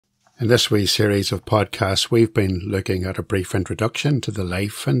In this wee series of podcasts, we've been looking at a brief introduction to the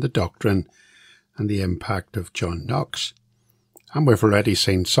life and the doctrine and the impact of John Knox. And we've already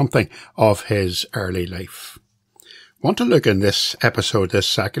seen something of his early life. I want to look in this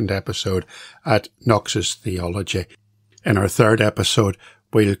second episode, at Knox's theology. In our third episode,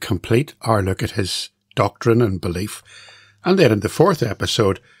 we'll complete our look at his doctrine and belief. And then in the fourth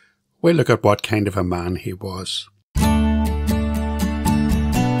episode, we'll look at what kind of a man he was.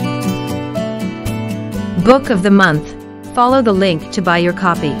 Book of the Month. Follow the link to buy your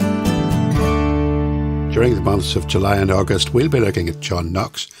copy. During the months of July and August, we'll be looking at John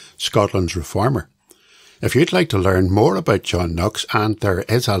Knox, Scotland's reformer. If you'd like to learn more about John Knox, and there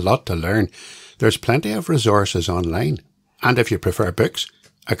is a lot to learn, there's plenty of resources online. And if you prefer books,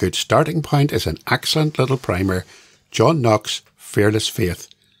 a good starting point is an excellent little primer, John Knox, Fearless Faith,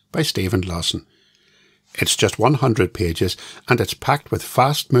 by Stephen Lawson. It's just 100 pages, and it's packed with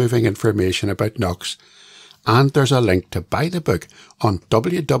fast-moving information about Knox. And there's a link to buy the book on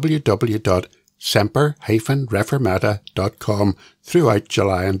www.semper-reformata.com throughout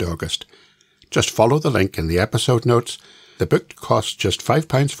July and August. Just follow the link in the episode notes. The book costs just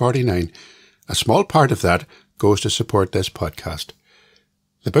 £5.49. A small part of that goes to support this podcast.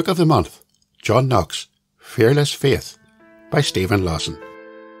 The Book of the Month, John Knox, Fearless Faith, by Stephen Lawson.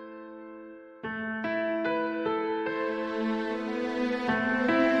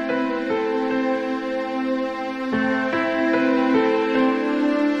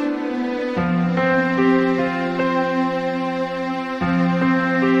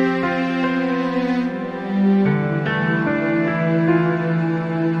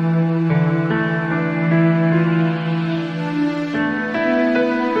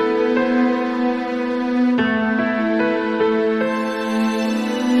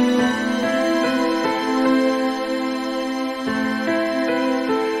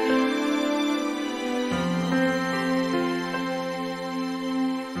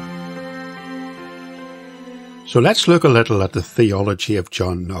 So let's look a little at the theology of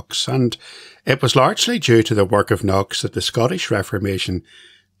John Knox, and it was largely due to the work of Knox that the Scottish Reformation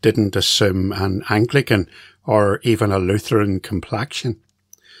didn't assume an Anglican or even a Lutheran complexion.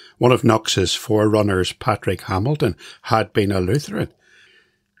 One of Knox's forerunners, Patrick Hamilton, had been a Lutheran,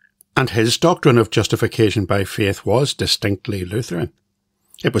 and his doctrine of justification by faith was distinctly Lutheran.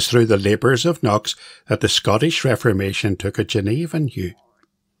 It was through the labours of Knox that the Scottish Reformation took a Genevan hue.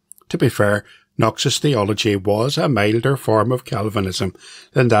 To be fair, Knox's theology was a milder form of Calvinism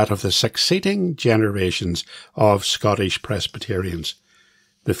than that of the succeeding generations of Scottish Presbyterians.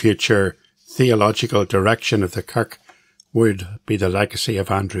 The future theological direction of the Kirk would be the legacy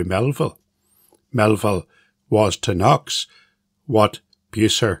of Andrew Melville. Melville was to Knox what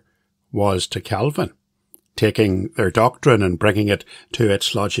Bucer was to Calvin, taking their doctrine and bringing it to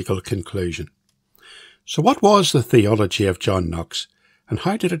its logical conclusion. So what was the theology of John Knox? And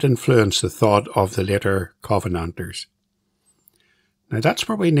how did it influence the thought of the later Covenanters? Now that's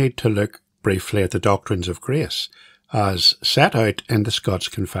where we need to look briefly at the doctrines of grace, as set out in the Scots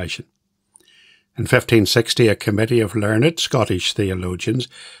Confession. In 1560, a committee of learned Scottish theologians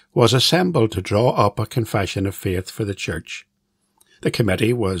was assembled to draw up a confession of faith for the Church. The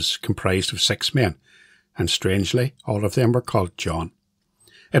committee was comprised of 6 men, and strangely, all of them were called John.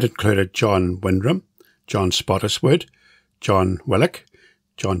 It included John Windham, John Spottiswoode, John Willock,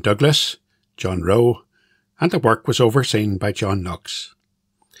 John Douglas, John Rowe, and the work was overseen by John Knox.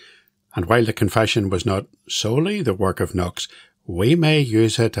 And while the confession was not solely the work of Knox, we may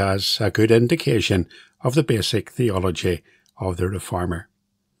use it as a good indication of the basic theology of the Reformer.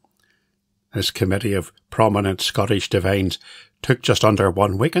 This committee of prominent Scottish divines took just under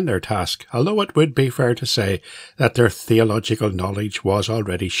 1 week in their task, although it would be fair to say that their theological knowledge was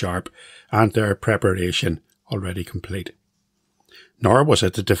already sharp and their preparation already complete. Nor was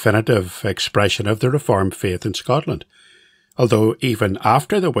it the definitive expression of the Reformed faith in Scotland, although even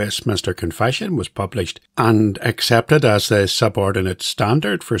after the Westminster Confession was published and accepted as the subordinate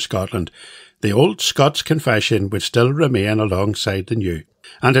standard for Scotland, the old Scots Confession would still remain alongside the new,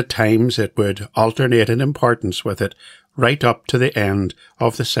 and at times it would alternate in importance with it right up to the end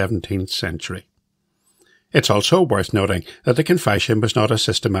of the 17th century. It's also worth noting that the Confession was not a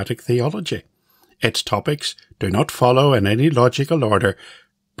systematic theology. Its topics do not follow in any logical order,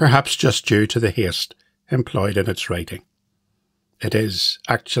 perhaps just due to the haste employed in its writing. It is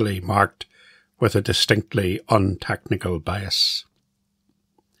actually marked with a distinctly untechnical bias.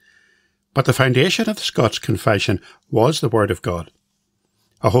 But the foundation of the Scots Confession was the Word of God.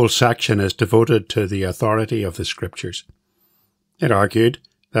 A whole section is devoted to the authority of the Scriptures. It argued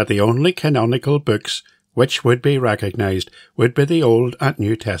that the only canonical books which would be recognised would be the Old and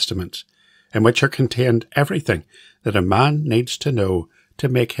New Testaments, in which are contained everything that a man needs to know to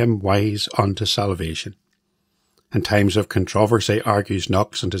make him wise unto salvation. In times of controversy, argues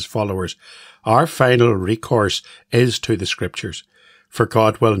Knox and his followers, our final recourse is to the Scriptures, for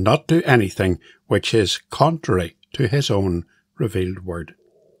God will not do anything which is contrary to his own revealed word.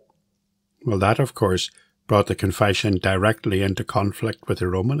 Well, that, of course, brought the confession directly into conflict with the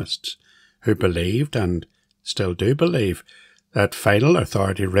Romanists, who believed, and still do believe, that final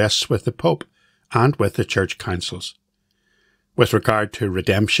authority rests with the Pope and with the church councils. With regard to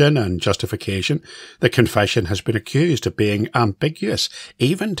redemption and justification, the confession has been accused of being ambiguous,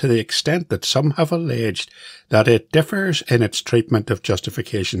 even to the extent that some have alleged that it differs in its treatment of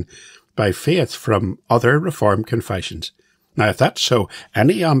justification by faith from other Reformed confessions. Now, if that's so,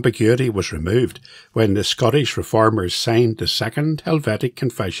 any ambiguity was removed when the Scottish Reformers signed the Second Helvetic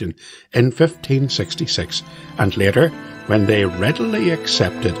Confession in 1566, and later when they readily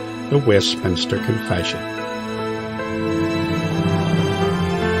accepted the Westminster Confession.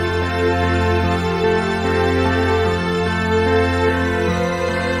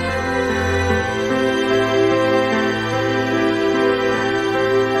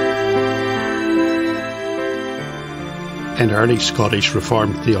 In early Scottish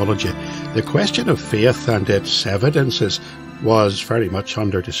Reformed theology, the question of faith and its evidences was very much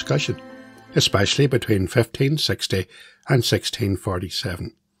under discussion, especially between 1560 and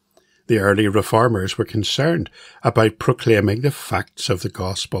 1647. The early Reformers were concerned about proclaiming the facts of the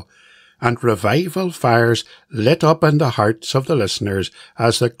gospel, and revival fires lit up in the hearts of the listeners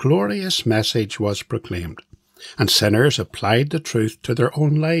as the glorious message was proclaimed, and sinners applied the truth to their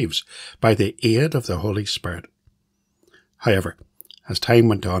own lives by the aid of the Holy Spirit. However, as time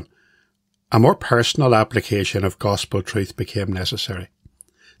went on, a more personal application of gospel truth became necessary.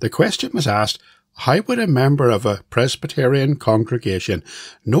 The question was asked, how would a member of a Presbyterian congregation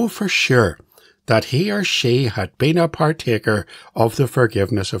know for sure that he or she had been a partaker of the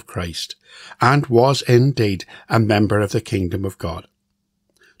forgiveness of Christ, and was indeed a member of the kingdom of God?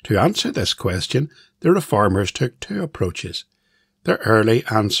 To answer this question, the Reformers took two approaches. Their early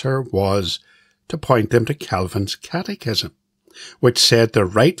answer was to point them to Calvin's Catechism, which said the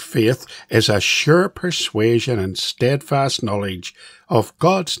right faith is a sure persuasion and steadfast knowledge of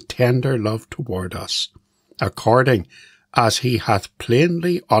God's tender love toward us, according as he hath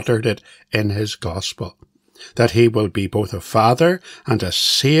plainly uttered it in his gospel, that he will be both a Father and a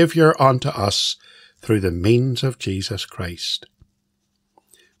Saviour unto us through the means of Jesus Christ.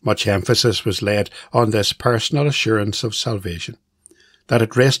 Much emphasis was laid on this personal assurance of salvation, that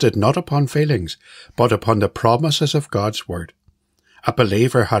it rested not upon feelings, but upon the promises of God's word. A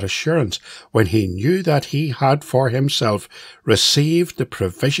believer had assurance when he knew that he had for himself received the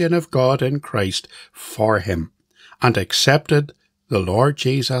provision of God in Christ for him, and accepted the Lord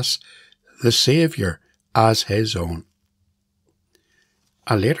Jesus, the Saviour, as his own.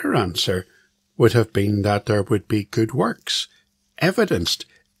 A later answer would have been that there would be good works evidenced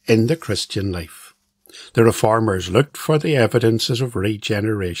in the Christian life. The Reformers looked for the evidences of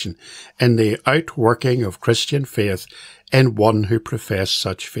regeneration in the outworking of Christian faith in one who professed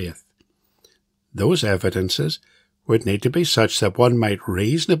such faith. Those evidences would need to be such that one might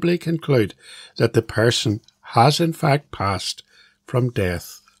reasonably conclude that the person has in fact passed from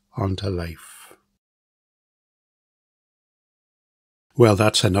death unto life. Well,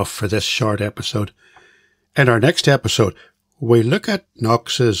 that's enough for this short episode. In our next episode, we look at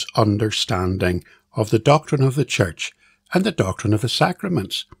Knox's understanding of the doctrine of the Church and the doctrine of the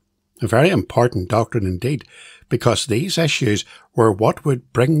sacraments. A very important doctrine indeed, because these issues were what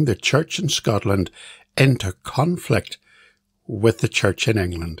would bring the Church in Scotland into conflict with the Church in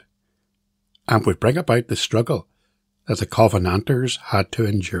England, and would bring about the struggle that the Covenanters had to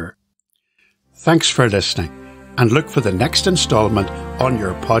endure. Thanks for listening, and look for the next instalment on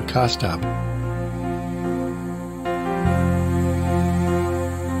your podcast app.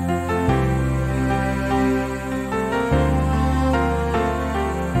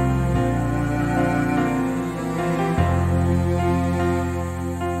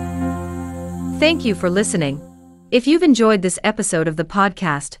 Thank you for listening. If you've enjoyed this episode of the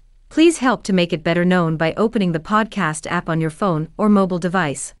podcast, please help to make it better known by opening the podcast app on your phone or mobile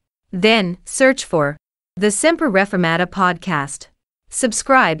device. Then, search for the Semper Reformata podcast.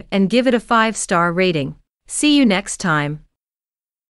 Subscribe and give it a 5-star rating. See you next time.